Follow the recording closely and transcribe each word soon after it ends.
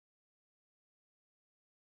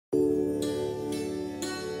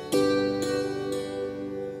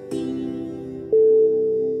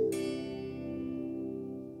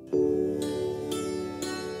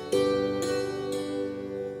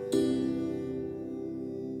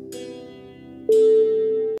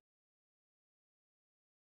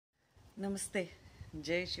Namaste,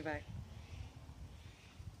 Jai Shivai.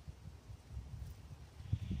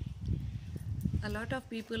 A lot of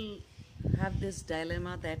people have this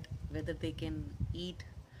dilemma that whether they can eat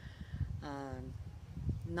uh,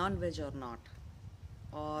 non veg or not,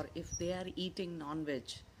 or if they are eating non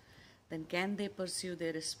veg, then can they pursue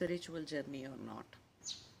their spiritual journey or not?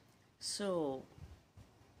 So,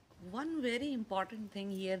 one very important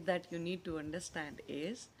thing here that you need to understand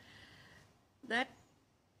is that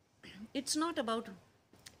it's not about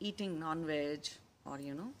eating non veg or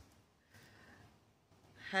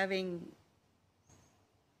having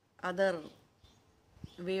other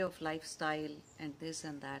way of lifestyle and this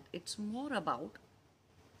and that. It's more about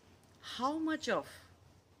how much of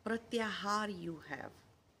pratyahar you have,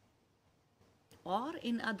 or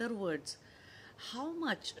in other words, how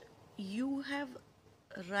much you have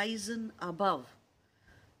risen above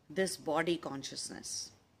this body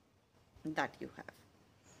consciousness that you have.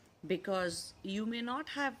 Because you may not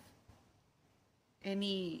have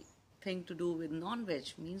anything to do with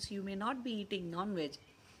non-veg, means you may not be eating non-veg,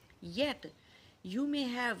 yet you may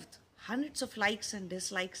have hundreds of likes and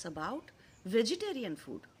dislikes about vegetarian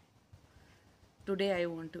food. Today I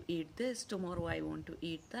want to eat this, tomorrow I want to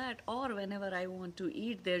eat that, or whenever I want to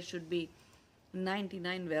eat, there should be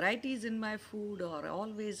 99 varieties in my food, or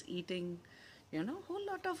always eating, whole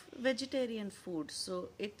lot of vegetarian food. So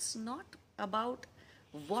it's not about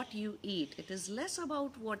what you eat, it is less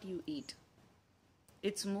about what you eat.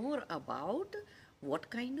 It's more about what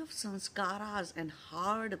kind of sanskaras and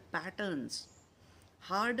hardened patterns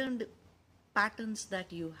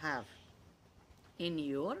that you have in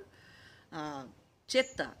your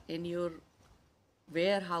chitta, in your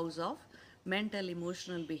warehouse of mental,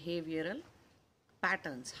 emotional, behavioral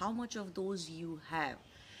patterns, how much of those you have.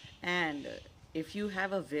 And if you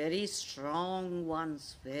have a very strong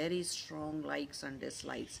ones, very strong likes and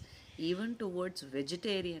dislikes, even towards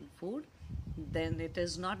vegetarian food, then it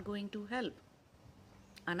is not going to help.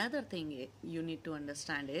 Another thing you need to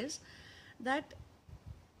understand is that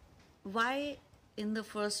why in the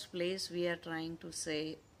first place we are trying to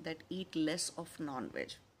say that eat less of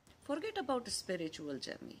non-veg. Forget about a spiritual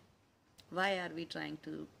journey. Why are we trying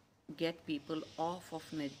to get people off of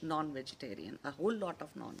non-vegetarian, a whole lot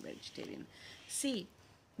of non-vegetarian? See,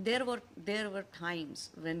 there were times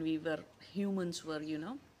when humans were,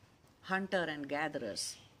 hunter and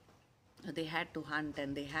gatherers. They had to hunt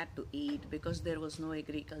and they had to eat because there was no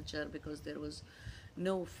agriculture, because there was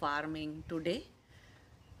no farming. Today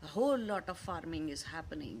a whole lot of farming is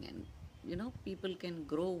happening, and people can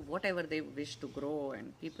grow whatever they wish to grow,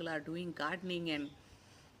 and people are doing gardening and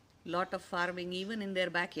lot of farming even in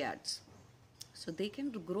their backyards, so they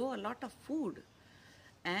can grow a lot of food.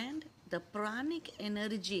 And the pranic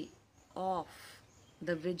energy of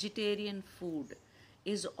the vegetarian food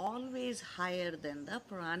is always higher than the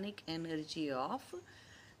pranic energy of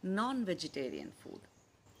non-vegetarian food.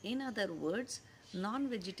 In other words,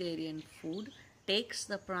 non-vegetarian food takes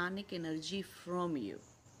the pranic energy from you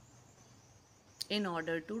in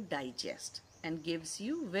order to digest and gives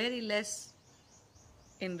you very less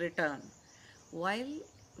in return. While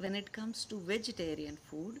when it comes to vegetarian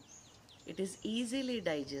food, it is easily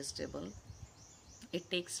digestible, it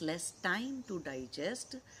takes less time to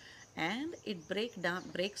digest, and it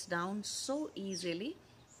breaks down so easily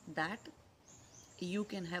that you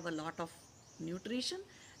can have a lot of nutrition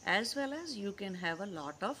as well as you can have a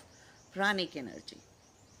lot of pranic energy.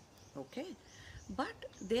 Okay, but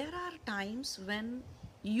there are times when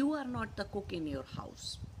you are not the cook in your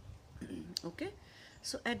house. Okay,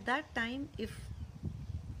 so at that time, if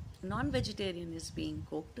non-vegetarian is being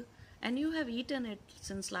cooked and you have eaten it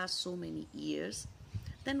since last so many years,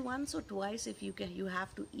 then once or twice if you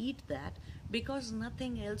have to eat that because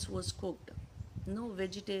nothing else was cooked, no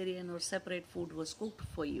vegetarian or separate food was cooked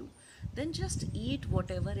for you, then just eat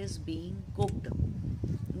whatever is being cooked.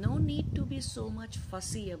 No need to be so much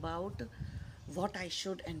fussy about what I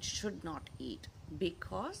should and should not eat,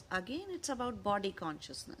 because again it's about body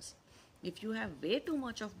consciousness. If you have way too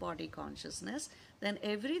much of body consciousness, then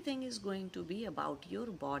everything is going to be about your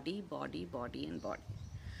body, body, body and body.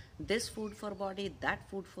 This food for body, that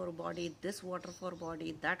food for body, this water for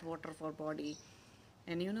body, that water for body,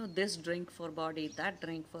 and this drink for body, that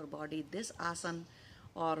drink for body, this asana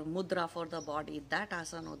or mudra for the body, that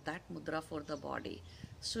asana or that mudra for the body.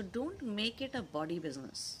 So don't make it a body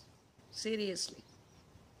business. Seriously.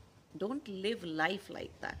 Don't live life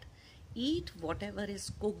like that. Eat whatever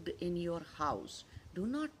is cooked in your house. Do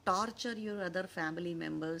not torture your other family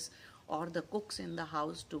members or the cooks in the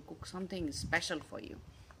house to cook something special for you.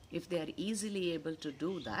 If they are easily able to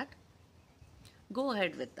do that, go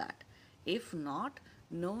ahead with that. If not,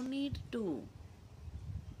 No need to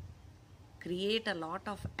create a lot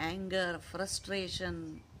of anger,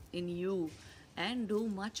 frustration in you and do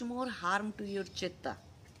much more harm to your chitta,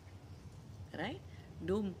 right?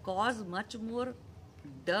 Do cause much more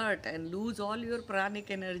dirt and lose all your pranic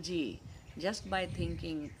energy just by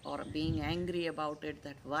thinking or being angry about it,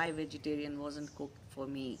 that why vegetarian wasn't cooked for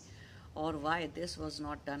me, or why this was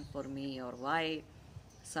not done for me, or why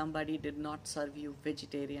somebody did not serve you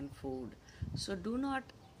vegetarian food. So do not,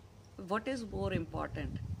 what is more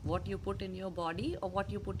important, what you put in your body or what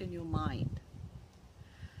you put in your mind,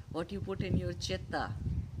 what you put in your chitta?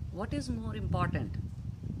 What is more important,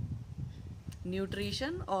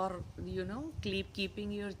 nutrition, or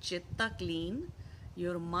keeping your chitta clean,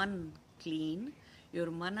 your man clean,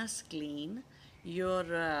 your manas clean, your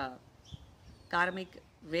karmic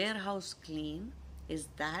warehouse clean? Is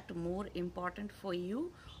that more important for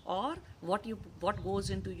you, or what goes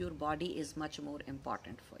into your body is much more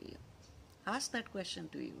important for you? Ask that question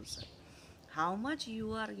to yourself. How much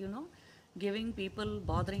you are giving people,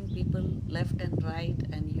 bothering people left and right,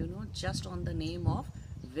 and just on the name of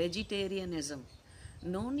vegetarianism.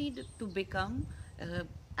 No need to become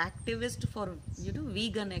activist for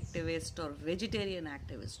vegan activist or vegetarian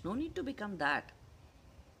activist. No need to become that,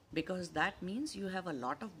 because that means you have a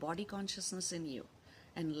lot of body consciousness in you,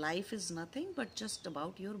 and life is nothing but just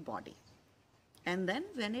about your body. And then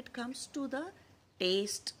when it comes to the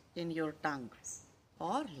taste in your tongue,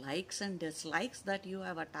 or likes and dislikes that you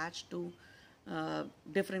have attached to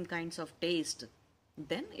different kinds of taste,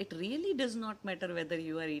 then it really does not matter whether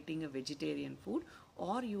you are eating a vegetarian food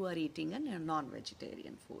or you are eating a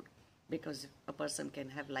non-vegetarian food, because a person can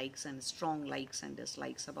have likes and strong likes and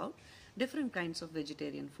dislikes about different kinds of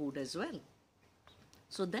vegetarian food as well.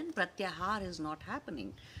 So then pratyahar is not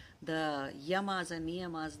happening. The yamas and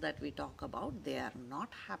niyamas that we talk about, they are not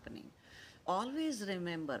happening. Always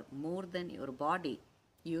remember, more than your body,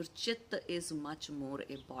 your chitta is much more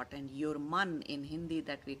important. Your man, in Hindi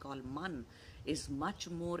that we call man, is much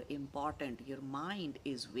more important. Your mind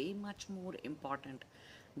is way much more important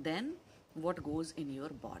than what goes in your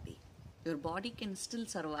body. Your body can still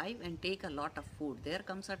survive and take a lot of food. There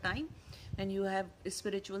comes a time when you have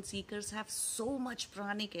spiritual seekers have so much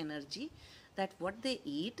pranic energy that what they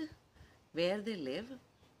eat, where they live,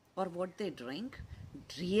 or what they drink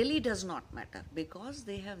really does not matter, because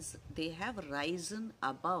they have risen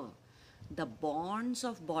above the bonds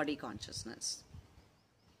of body consciousness.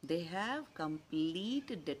 They have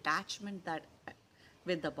complete detachment that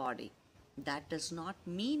with the body. That does not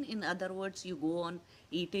mean, in other words, you go on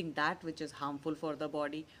eating that which is harmful for the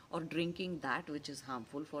body, or drinking that which is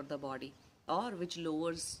harmful for the body, or which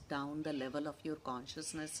lowers down the level of your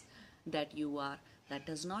consciousness that you are. That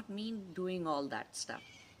does not mean doing all that stuff.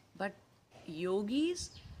 But yogis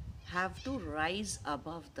have to rise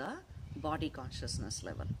above the body consciousness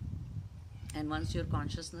level. And once your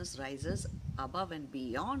consciousness rises above and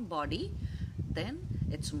beyond body, then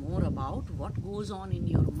it's more about what goes on in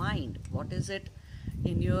your mind. What is it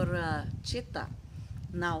in your chitta?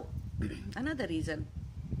 Now, another reason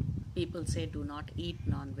people say do not eat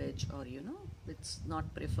non-veg, or it's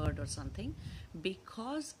not preferred or something,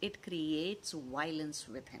 because it creates violence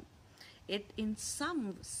within. It, in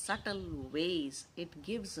some subtle ways, it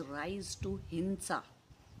gives rise to hinsa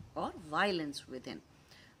or violence within.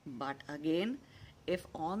 But again, if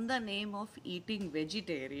on the name of eating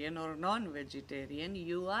vegetarian or non-vegetarian,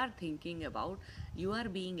 you are thinking about, you are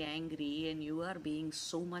being angry and you are being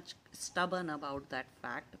so much stubborn about that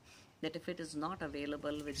fact that if it is not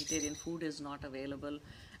available, vegetarian food is not available,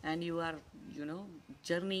 and you are,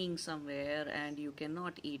 journeying somewhere and you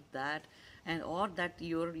cannot eat that, and or that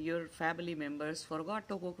your family members forgot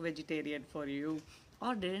to cook vegetarian for you,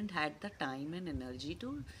 or didn't had the time and energy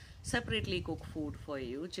to separately cook food for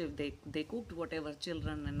you, if they cooked whatever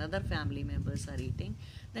children and other family members are eating,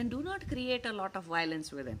 then do not create a lot of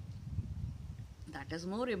violence within. That is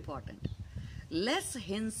more important. Less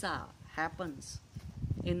hinsa happens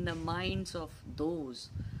in the minds of those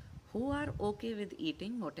who are okay with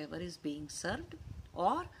eating whatever is being served,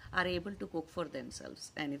 or are able to cook for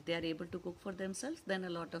themselves. And if they are able to cook for themselves, then a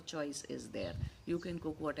lot of choice is there. You can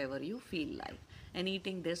cook whatever you feel like, and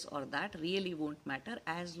eating this or that really won't matter,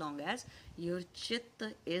 as long as your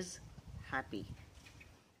chitta is happy.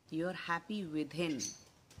 You're happy within,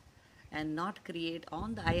 and not create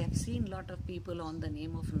on the, I have seen a lot of people on the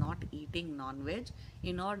name of not eating non-veg,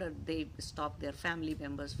 in order they stop their family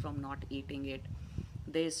members from not eating it,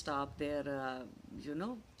 they stop their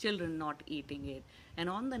children not eating it, and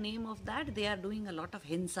on the name of that they are doing a lot of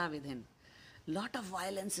hinsa within. Lot of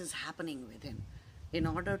violence is happening within in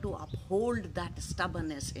order to uphold that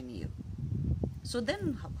stubbornness in you. So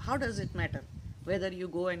then, how does it matter whether you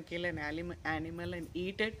go and kill an animal and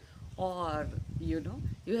eat it, or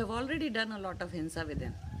you have already done a lot of hinsa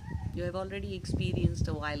within. You have already experienced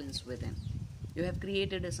a violence within. You have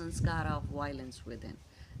created a sanskara of violence within,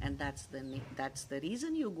 and that's the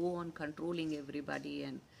reason you go on controlling everybody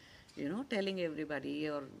and telling everybody,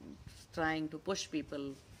 or trying to push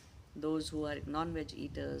people, those who are non-veg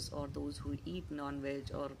eaters or those who eat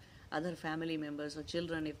non-veg, or other family members or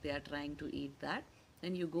children, if they are trying to eat that,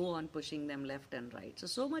 then you go on pushing them left and right.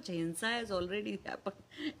 So much hinsa has already happened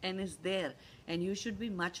and is there, and you should be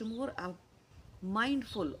much more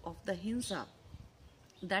mindful of the hinsa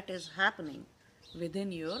that is happening within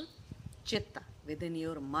your chitta, within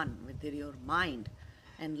your man, within your mind,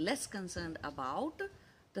 and less concerned about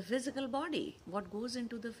the physical body, what goes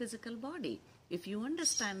into the physical body. If you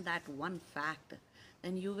understand that one fact,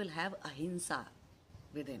 then you will have ahimsa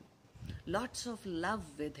within, lots of love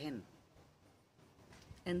within.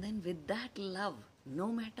 And then with that love, no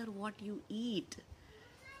matter what you eat,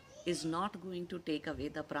 is not going to take away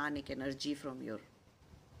the pranic energy from your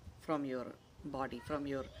body, from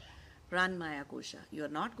your pranmaya kosha. You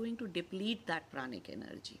are not going to deplete that pranic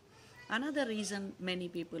energy. Another reason many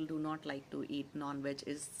people do not like to eat non-veg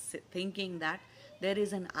is thinking that there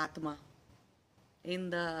is an atma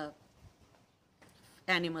in the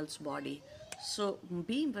animal's body. So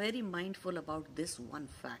be very mindful about this one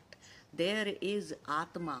fact. There is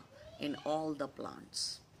atma in all the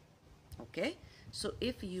plants. Okay? So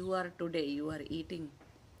if you are eating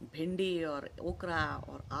bhindi or okra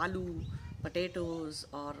or aloo, potatoes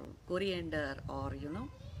or coriander, or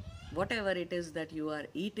whatever it is that you are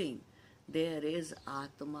eating, there is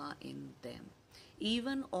atma in them.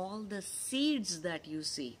 Even all the seeds that you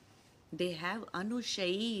see, they have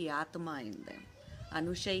anushayi atma in them.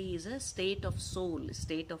 Anushayi is a state of soul,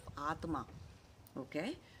 state of atma,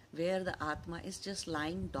 okay, where the atma is just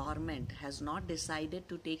lying dormant, has not decided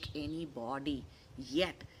to take any body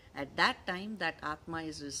yet. At that time, that atma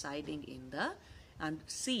is residing in the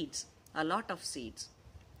seeds, a lot of seeds.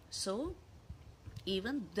 So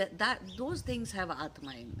even those things have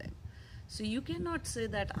atma in them. So you cannot say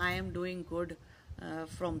that I am doing good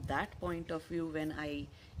from that point of view when I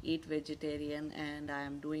eat vegetarian, and I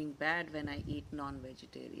am doing bad when I eat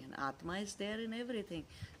non-vegetarian. Atma is there in everything.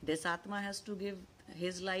 This atma has to give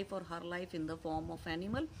his life or her life in the form of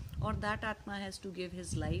animal, or that atma has to give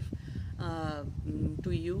his life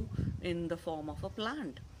to you in the form of a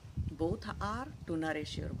plant. Both are to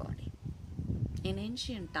nourish your body. In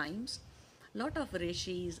ancient times, lot of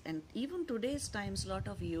rishis, and even today's times, lot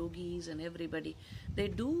of yogis and everybody, they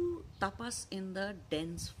do tapas in the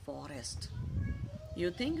dense forest. You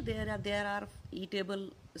think there are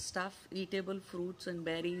eatable stuff, eatable fruits and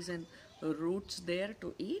berries and roots there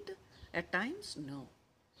to eat at times? No.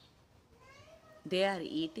 They are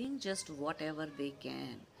eating just whatever they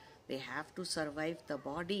can. They have to survive the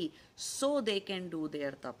body so they can do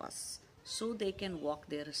their tapas, so they can walk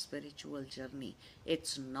their spiritual journey.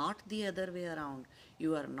 It's not the other way around.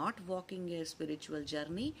 You are not walking a spiritual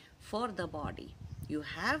journey for the body. You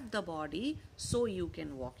have the body so you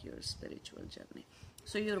can walk your spiritual journey.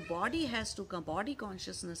 So your body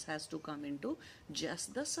consciousness has to come into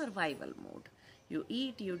just the survival mode. You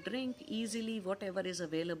eat, you drink easily, whatever is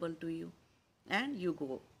available to you, and you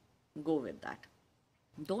go with that.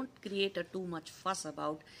 Don't create a too much fuss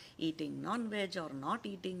about eating non-veg or not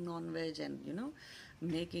eating non-veg, and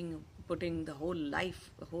putting the whole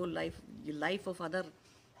life of other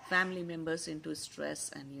family members into stress,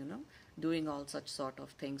 and doing all such sort of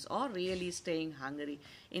things, or really staying hungry.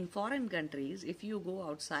 In foreign countries, if you go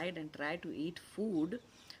outside and try to eat food,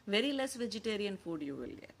 very less vegetarian food you will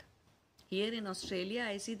get. Here in Australia,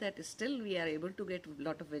 I see that still we are able to get a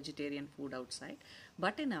lot of vegetarian food outside.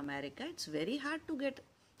 But in America, it's very hard to get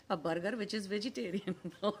a burger which is vegetarian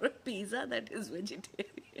or a pizza that is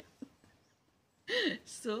vegetarian.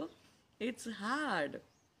 So it's hard.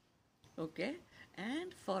 Okay?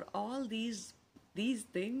 And for all these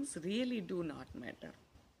things really do not matter.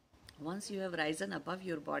 Once you have risen above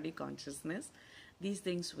your body consciousness, these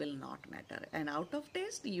things will not matter. And out of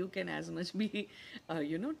taste, you can as much be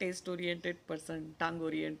taste-oriented person,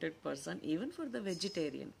 tongue-oriented person, even for the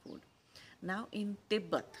vegetarian food. Now in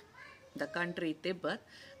Tibet, the country Tibet,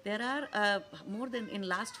 there are more than, in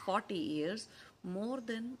last 40 years, more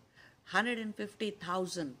than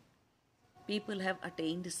 150,000 people have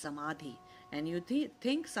attained samadhi. And you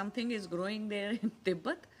think something is growing there in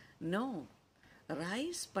Tibet? No.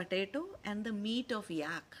 Rice, potato, and the meat of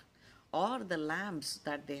yak, or the lambs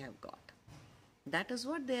that they have got. That is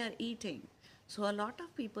what they are eating. So a lot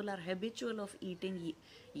of people are habitual of eating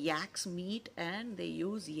yak's meat, and they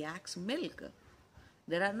use yak's milk.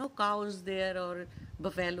 There are no cows there or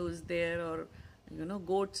buffaloes there or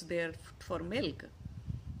goats there for milk.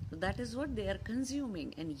 So that is what they are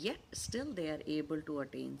consuming, and yet still they are able to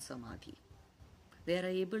attain samadhi. They are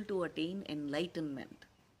able to attain enlightenment.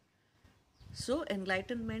 So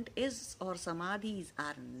enlightenment is, or samadhis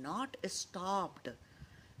are not stopped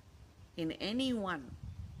in anyone,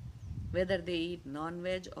 whether they eat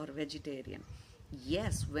non-veg or vegetarian.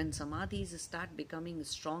 Yes, when samadhis start becoming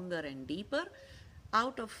stronger and deeper,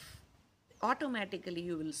 automatically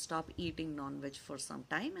you will stop eating non-veg for some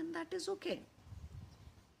time, and that is okay.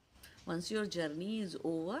 Once your journey is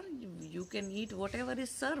over, you can eat whatever is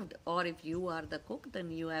served, or if you are the cook, then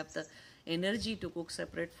you have the energy to cook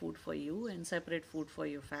separate food for you and separate food for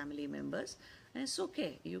your family members, and it's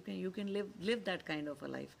okay. You can live that kind of a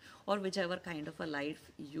life, or whichever kind of a life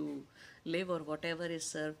you live, or whatever is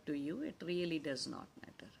served to you, it really does not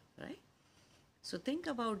matter, right? So think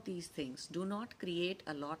about these things. Do not create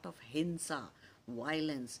a lot of hinsa,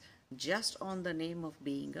 violence, just on the name of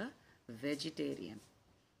being a vegetarian.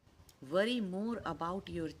 Worry more about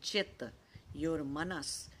your chitta, your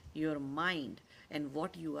manas, your mind, and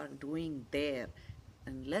what you are doing there,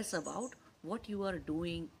 and less about what you are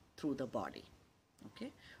doing through the body.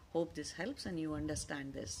 Okay? Hope this helps and you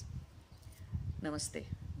understand this. Namaste.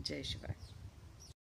 Jai Shivaya.